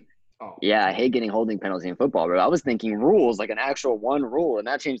football. Oh. Yeah, I hate getting holding penalties in football, bro. I was thinking rules, like an actual one rule, and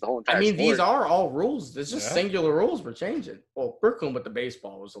that changed the whole entire sport. These are all rules. There's just singular rules we're changing. Well, Brooklyn with the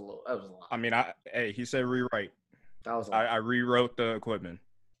baseball was a lot. I mean, he said rewrite. That was I rewrote the equipment,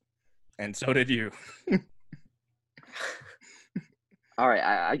 and so did you. All right,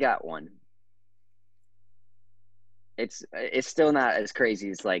 I got one. It's still not as crazy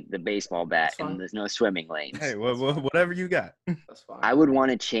as like the baseball bat, and there's no swimming lanes. Hey, whatever you got. That's fine. I would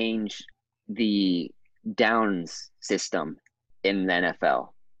want to change the downs system in the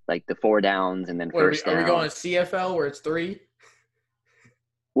NFL, like the 4 downs and then first down. Are we going to CFL where it's 3?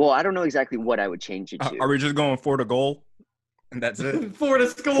 Well, I don't know exactly what I would change it to. Are we just going 4 to goal, and that's it? 4 to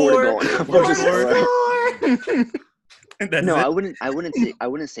score. 4 to score. No, I wouldn't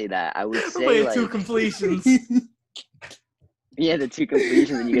say that. I would say like 2 completions. Yeah, the 2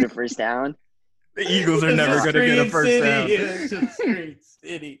 completions and you get a first down. The Eagles are never going to get a first down.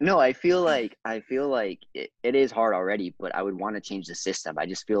 No, I feel like it is hard already, but I would want to change the system. I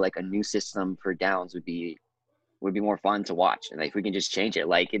just feel like a new system for downs would be more fun to watch. And if we can just change it,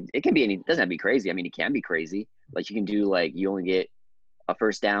 like it can be it doesn't have to be crazy. I mean, it can be crazy. Like you can do like you only get a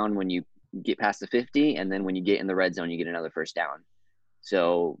first down when you get past the 50, and then when you get in the red zone, you get another first down.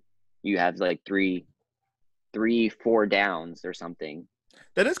 So you have like 3-4 downs or something.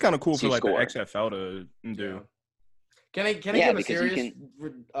 That is kind of cool for like the XFL to do. Can I give a serious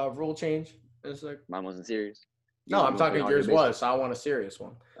rule change? Mine wasn't serious. No, I'm talking yours was. So I want a serious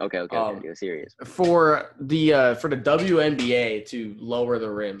one. Okay, go serious. For the WNBA to lower the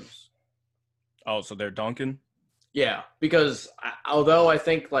rims. Oh, so they're dunking? Yeah, because although I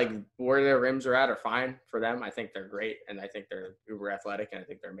think like where their rims are at are fine for them, I think they're great, and I think they're uber athletic, and I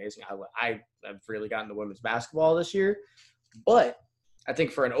think they're amazing. I've really gotten to women's basketball this year, but I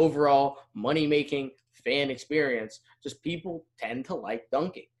think for an overall money-making fan experience, just people tend to like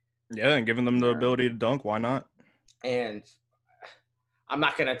dunking. Yeah, and giving them the ability to dunk. Why not? And I'm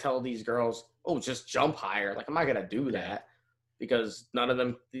not going to tell these girls, oh, just jump higher. Like, I'm not going to do that because none of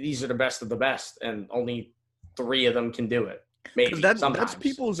them, these are the best of the best, and only 3 of them can do it. Maybe that's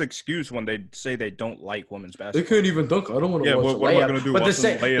people's excuse when they say they don't like women's basketball. They can't even dunk. I don't want to watch what am I going to do? But the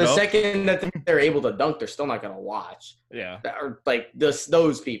second that they're able to dunk, they're still not going to watch. Yeah. Or like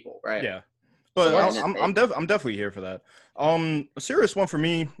those people, right? Yeah. But so I'm definitely here for that. A serious one for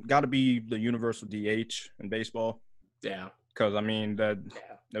me got to be the universal DH in baseball. Yeah. Because I mean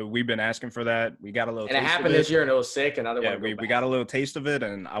we've been asking for that. We got a little. And it happened this year, and it was sick. And we got a little taste of it,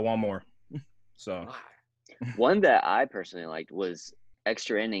 and I want more. So. One that I personally liked was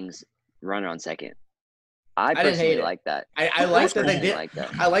extra innings runner on second. I personally like that. I like that they did.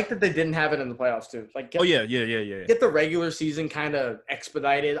 I like that they didn't have it in the playoffs too. Like, yeah. Get the regular season kind of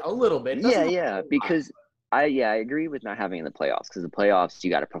expedited a little bit. Because I agree with not having it in the playoffs, because the playoffs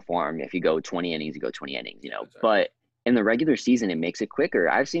you got to perform. If you go 20 innings, you go 20 innings. You know, exactly. But in the regular season, it makes it quicker.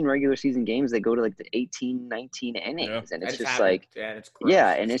 I've seen regular season games that go to like the 18, 19 innings, and it's just like,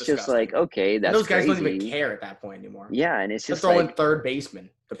 it's just like, okay, that's those guys crazy. Don't even care at that point anymore. Yeah, and it's just they're throwing third baseman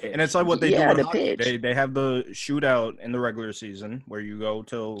to pitch. And it's like what they do in hockey. They have the shootout in the regular season where you go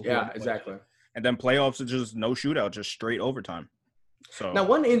till exactly. And then playoffs is just no shootout, just straight overtime. So now,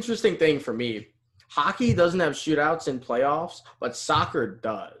 one interesting thing for me, hockey doesn't have shootouts in playoffs, but soccer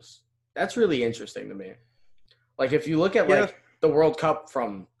does. That's really interesting to me. Like, if you look at like the World Cup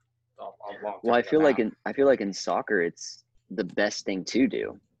from a long time well, I feel like in soccer it's the best thing to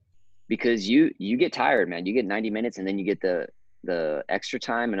do, because you get tired, man. You get 90 minutes and then you get the extra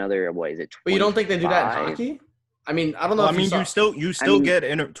time, another what is it? 25? But you don't think they do that in hockey? I mean, I don't know. You still get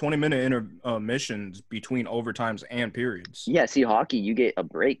 20-minute intermissions between overtimes and periods. Yeah, see, hockey you get a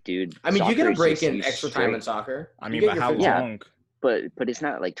break, dude. I mean, soccer, you get a break in extra time in soccer. I mean, but how long? But it's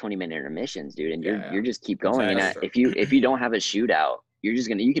not like 20-minute intermissions, dude, and you're just keep going. Exactly. And if you don't have a shootout,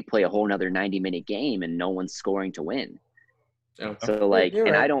 you could play a whole another 90-minute game and no one's scoring to win. Yeah. So like,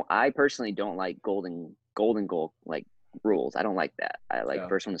 and right. I personally don't like golden goal like rules. I don't like that. I like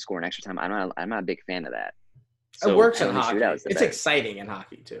first one to score in extra time. I'm not a big fan of that. So it works in hockey. It's exciting in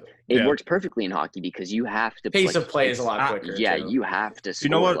hockey too. It works perfectly in hockey because you have to pace of play is a lot quicker. You have to score. You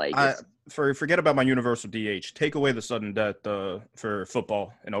know what? Forget about my universal DH. Take away the sudden death for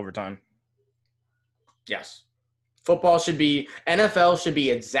football in overtime. Yes. NFL should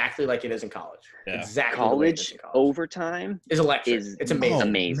be exactly like it is in college. Yeah. Exactly. College overtime is electric. It's amazing.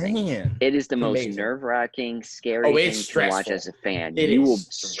 Amazing. Man. It is the most nerve-wracking, scary thing to watch as a fan. You will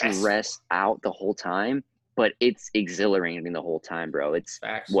stress out the whole time, but it's exhilarating the whole time, bro. It's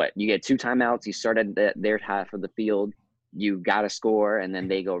what you get 2 timeouts. You start at their half of the field. You got to score, and then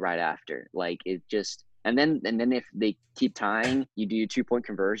they go right after. Like, it just – and then if they keep tying, you do 2-point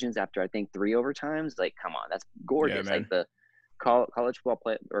conversions after, I think, 3 overtimes. Like, come on, that's gorgeous. Yeah, like, the college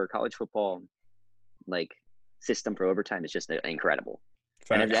football, like, system for overtime is just incredible.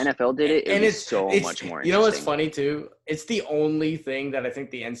 Facts. And if the NFL did it, it would be so much more interesting. You know what's funny, too? It's the only thing that I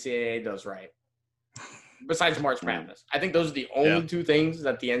think the NCAA does right. Besides March Madness. I think those are the only 2 things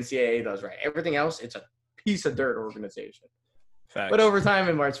that the NCAA does right. Everything else, it's a piece of dirt organization. Facts. But overtime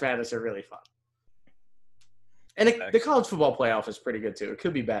and March Madness are really fun. And the college football playoff is pretty good too. It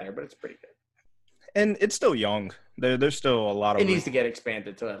could be better, but it's pretty good. And it's still young. There's still a lot of. It needs to get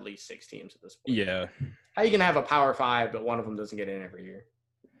expanded to at least 6 teams at this point. Yeah. How are you gonna have a Power 5, but one of them doesn't get in every year?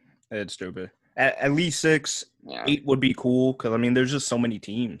 It's stupid. At least 6, 8 would be cool because I mean, there's just so many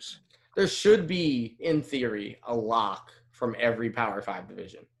teams. There should be, in theory, a lock from every Power 5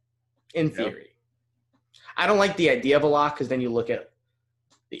 division. In theory. Yep. I don't like the idea of a lock because then you look at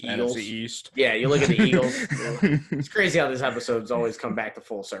the Eagles. NFC East. Yeah, you look at the Eagles. It's crazy how this episode's always come back to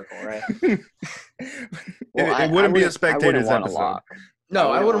full circle, right? It wouldn't be a Spectators episode.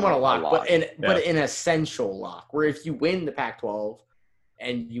 No, I wouldn't want a lock, but an essential lock, where if you win the Pac-12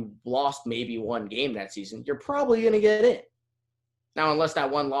 and you lost maybe 1 game that season, you're probably going to get in. Now, unless that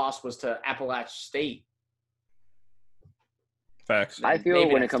one loss was to Appalachian State. Facts. I feel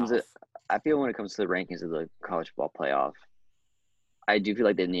when it comes to the rankings of the college football playoff, I do feel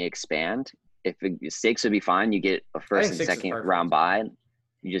like they need to expand. If 6 would be fine, you get a first and second round bye.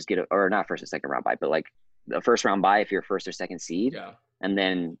 You just get or not first and second round bye, but like the first round bye if you're first or second seed. Yeah. And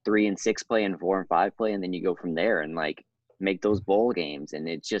then 3 and 6 play and 4 and 5 play, and then you go from there and like make those bowl games. And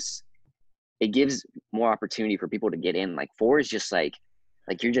it gives more opportunity for people to get in. Like 4 is just like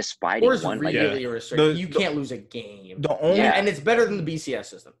you're just fighting 4 is one. Really restricted. You can't lose a game. And it's better than the BCS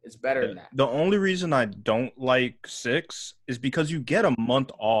system. It's better than that. The only reason I don't like 6 is because you get a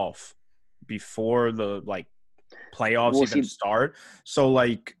month off before the like playoffs even start. So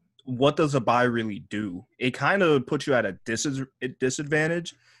like what does a bye really do? It kind of puts you at a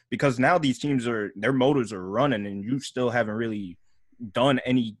disadvantage because now these teams their motors are running and you still haven't really done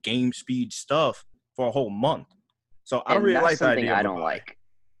any game speed stuff for a whole month. So I don't really like the idea of a bye.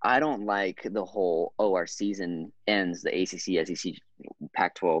 I don't like the whole, our season ends, the ACC, SEC,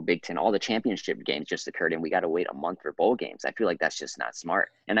 Pac-12, Big Ten, all the championship games just occurred, and we got to wait a month for bowl games. I feel like that's just not smart.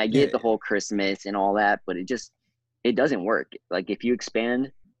 And I get the whole Christmas and all that, but it doesn't work. Like, if you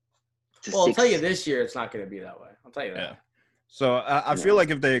expand to I'll tell you this year, it's not going to be that way. I'll tell you that. Yeah. So I feel like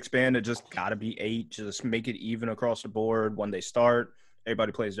if they expand, it just got to be 8. Just make it even across the board. When they start,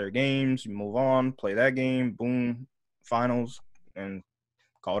 everybody plays their games. You move on, play that game, boom, finals, and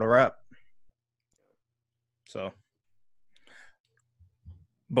call it a wrap. So,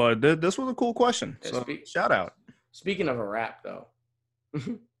 but this was a cool question. So shout out. Speaking of a wrap, though.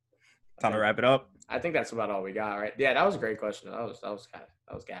 Time to wrap it up. I think that's about all we got, right? Yeah, that was a great question. That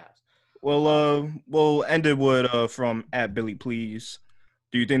was gas. Well, we'll end it with from @BillyPlease.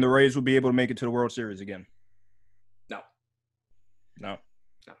 Do you think the Rays will be able to make it to the World Series again? No.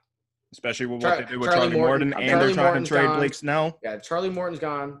 Especially with what they did with Charlie Morton, and they're trying to trade Blake Snell. Yeah, Charlie Morton's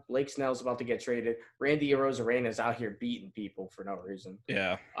gone. Blake Snell's about to get traded. Randy Arozarena is out here beating people for no reason.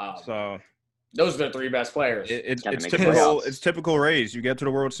 Yeah. So those are the 3 best players. It's typical. It's typical Rays. You get to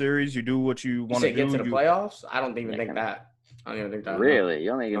the World Series, you do what you want to do. Get to the playoffs? I don't even think that. I don't even think that. Really? You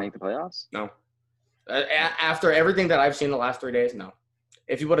don't think you can make the playoffs? No. After everything that I've seen the last 3 days, no.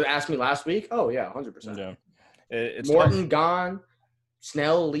 If you would have asked me last week, 100%. Yeah. It's Morton gone.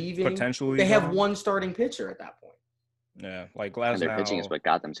 Snell leaving. Potentially, they have one starting pitcher at that point. Yeah, like Glasnow. And their pitching is what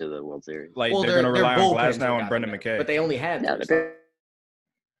got them to the World Series. Like they're going to rely on Glasnow and Brendan McKay. But they only had.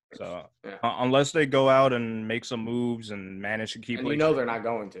 So unless they go out and make some moves and manage to keep, and they're not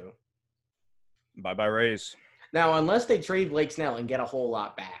going to. Bye Rays. Now, unless they trade Blake Snell and get a whole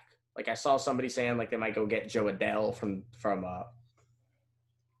lot back, like I saw somebody saying, like they might go get Joe Adele from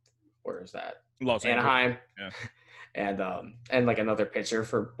where is that? Anaheim. Yeah. And like another pitcher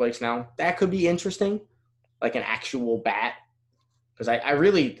for Blake Snell. That could be interesting, like an actual bat. Because I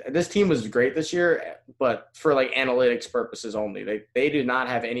really – this team was great this year, but for like analytics purposes only. They do not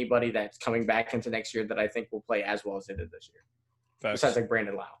have anybody that's coming back into next year that I think will play as well as they did this year. Facts. Besides like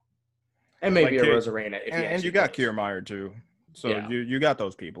Brandon Lau. And maybe a Rosarena. And you got Kiermaier too. So you got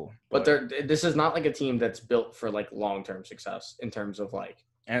those people. But this is not like a team that's built for like long-term success in terms of like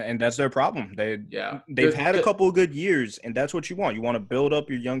 – and that's their problem. They've had a couple of good years, and that's what you want. You want to build up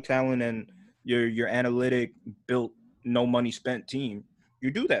your young talent and your analytic built, no money spent team. You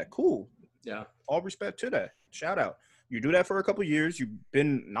do that, cool. Yeah, all respect to that. Shout out. You do that for a couple of years. You've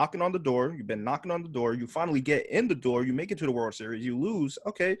been knocking on the door. You finally get in the door. You make it to the World Series. You lose.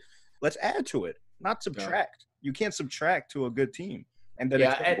 Okay, let's add to it, not subtract. Yeah. You can't subtract to a good team, and then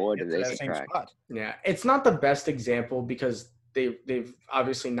that same spot. Yeah, it's not the best example because they've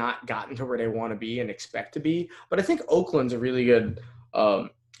obviously not gotten to where they want to be and expect to be. But I think Oakland's a really good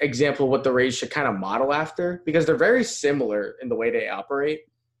example of what the Rays should kind of model after, because they're very similar in the way they operate.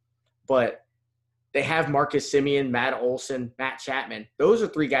 But they have Marcus Semien, Matt Olson, Matt Chapman. Those are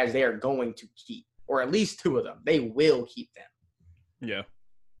 3 guys they are going to keep, or at least 2 of them. They will keep them. Yeah.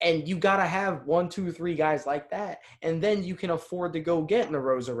 And you got to have 1, 2, 3 guys like that. And then you can afford to go get in the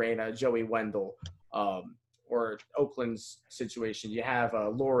Rosarena, Joey Wendell, or Oakland's situation. You have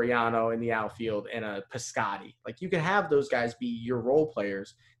a Laureano in the outfield and a Piscotty. Like, you can have those guys be your role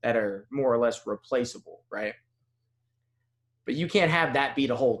players that are more or less replaceable, right? But you can't have that be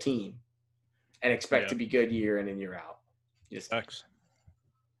the whole team and expect to be good year in and year out. Facts.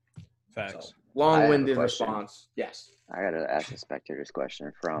 So, long-winded response. Yes. I got to ask a Spectators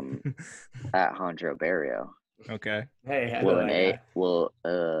question from Alejandro Berrio. Okay. Hey, will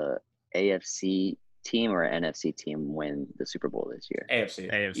AFC team or an NFC team win the Super Bowl this year?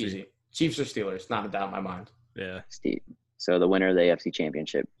 AFC. Easy. Chiefs or Steelers, not a doubt in my mind. Yeah. Steve. So the winner of the AFC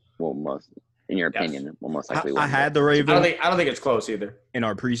Championship will in your opinion, will most likely win. I had the Ravens. I don't think it's close either. In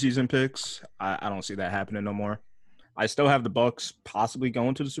our preseason picks, I don't see that happening no more. I still have the Bucs possibly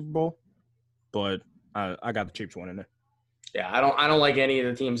going to the Super Bowl, but I got the Chiefs winning it. Yeah, I don't like any of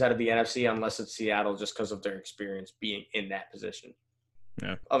the teams out of the NFC unless it's Seattle, just because of their experience being in that position.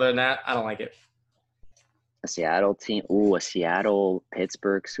 Yeah. Other than that, I don't like it. A Seattle team. Ooh, a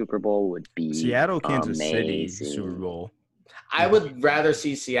Seattle-Pittsburgh Super Bowl would be Seattle-Kansas amazing. City Super Bowl. I would rather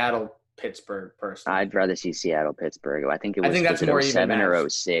see Seattle-Pittsburgh personally. I'd rather see Seattle-Pittsburgh. I think that's more even 07 match. or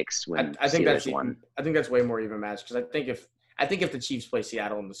 06 when I think Steelers won. I think that's way more even match, because I think if the Chiefs play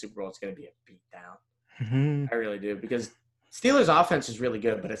Seattle in the Super Bowl, it's going to be a beatdown. Mm-hmm. I really do, because Steelers' offense is really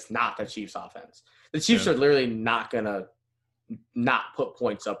good, but it's not the Chiefs' offense. The Chiefs are literally not going to not put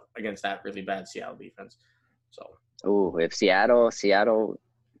points up against that really bad Seattle defense. So, if Seattle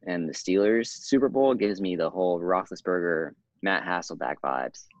and the Steelers Super Bowl gives me the whole Roethlisberger, Matt Hasselbeck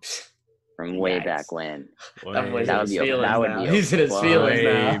vibes from way back when. That would be he's in his feelings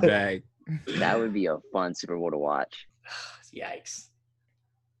now. Back. That would be a fun Super Bowl to watch. Yikes.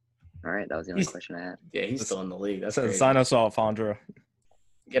 All right, that was the only question I had. Yeah, he's still in the league. That's crazy. Sign us off, Andra.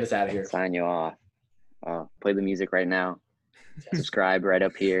 Get us out of here. Sign you off. Play the music right now. Subscribe right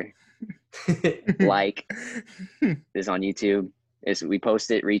up here. Like this on YouTube. We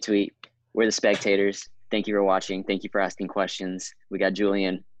post it, retweet. We're the Spectators. Thank you for watching. Thank you for asking questions. We got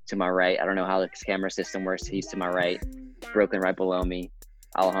Julian to my right. I don't know how the camera system works. He's to my right. Brooklyn right below me.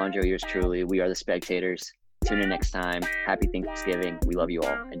 Alejandro, yours truly. We are the Spectators. Tune in next time. Happy Thanksgiving. We love you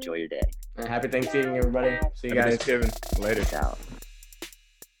all. Enjoy your day. Happy Thanksgiving, everybody. See you guys. Happy Thanksgiving. Later. Peace out.